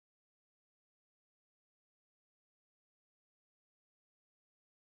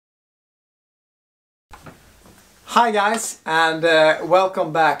Hi guys, and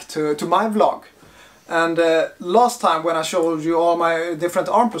welcome back to my vlog. And last time when I showed you all my different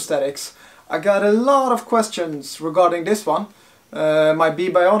arm prosthetics, I got a lot of questions regarding this one, my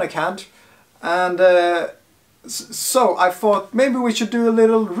Bebionic Hand. And so I thought maybe we should do a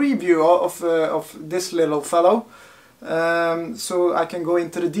little review of this little fellow, so I can go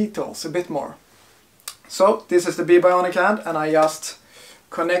into the details a bit more. So this is the Bebionic Hand, and I just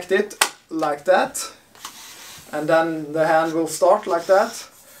connect it like that. And then the hand will start like that.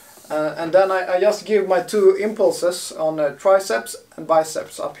 And then I just give my two impulses on triceps and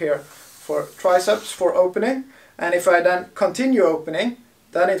biceps up here. For triceps for opening, and if I then continue opening,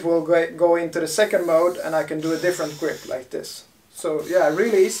 then it will go into the second mode and I can do a different grip like this. So yeah,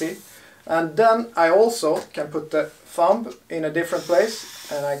 really easy. And then I also can put the thumb in a different place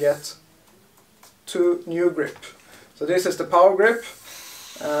and I get two new grip. So this is the power grip,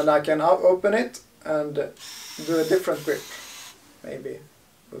 and I can now open it and do a different grip, maybe,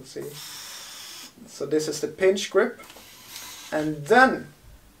 we'll see. So this is the pinch grip, and then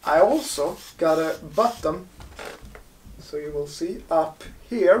I also got a button, so you will see up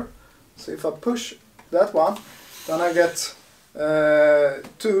here. So if I push that one, then I get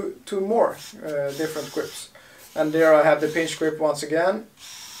two more different grips, and there I have the pinch grip once again,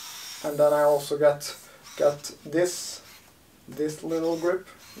 and then I also got this little grip,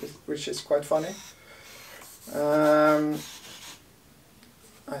 which is quite funny. I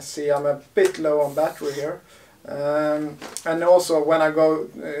see I'm a bit low on battery here, and also when I go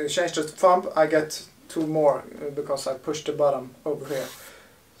change the thumb, I get two more because I pushed the button over here.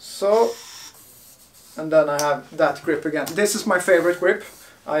 So, and then I have that grip again. This is my favorite grip.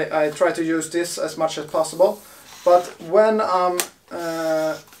 I try to use this as much as possible, but when I'm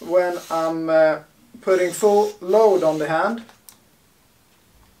putting full load on the hand,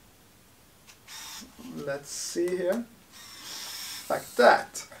 let's see here, like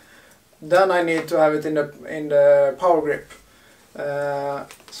that, then I need to have it in the power grip,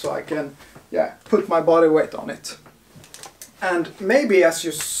 so I can put my body weight on it. And maybe, as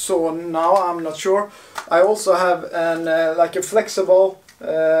you saw now, I'm not sure, I also have an like a flexible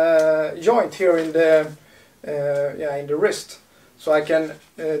joint here in the wrist, so I can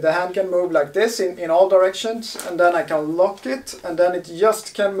the hand can move like this in all directions, and then I can lock it, and then it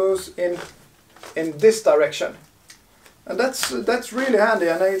just can move in this direction, and that's really handy,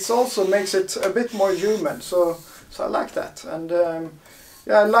 and it also makes it a bit more human. So I like that, and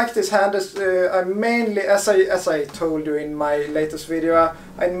yeah, I like this hand. I mainly, as I told you in my latest video,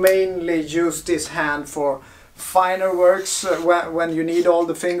 I mainly use this hand for finer works when you need all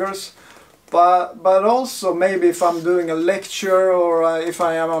the fingers, but also maybe if I'm doing a lecture or if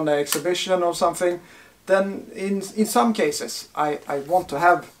I am on an exhibition or something, then in some cases I want to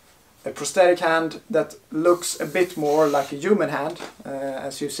have a prosthetic hand that looks a bit more like a human hand,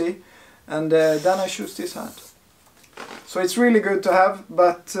 as you see, and then I choose this hand. So it's really good to have,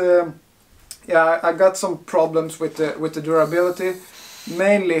 but yeah, I got some problems with the durability,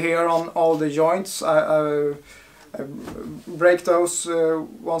 mainly here on all the joints. I break those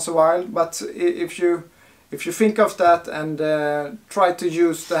once in a while, but if you think of that and try to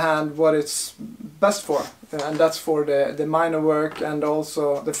use the hand what it's best for, and that's for the minor work and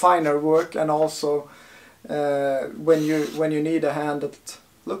also the finer work, and also when you need a hand that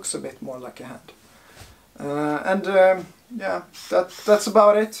looks a bit more like a hand. Yeah, that's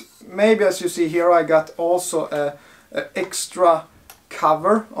about it. Maybe, as you see here, I got also a extra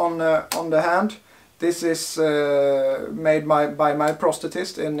cover on the hand. This is made by my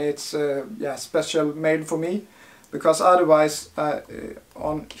prosthetist, and it's special made for me, because otherwise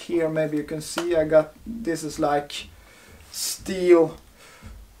on here, maybe you can see, I got, this is like steel,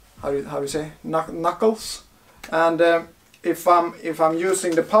 how do you say, knuckles, and if I'm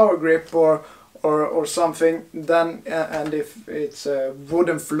using the power grip or something, then and if it's a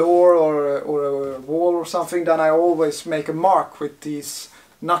wooden floor or a wall or something, then I always make a mark with these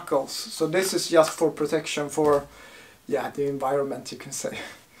knuckles. So this is just for protection for the environment, you can say.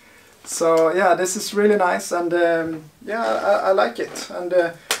 So yeah, this is really nice, and yeah, I like it,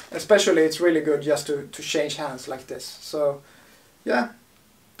 and especially it's really good just to change hands like this. So yeah,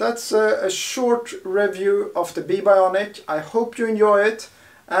 that's a short review of the Bebionic. I hope you enjoy it,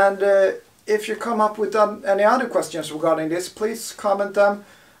 and if you come up with any other questions regarding this, please comment them,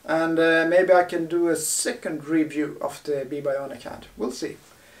 and maybe I can do a second review of the Bebionic Hand. We'll see.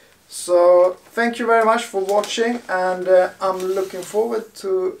 So thank you very much for watching, and I'm looking forward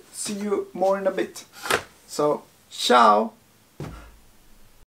to see you more in a bit. So ciao!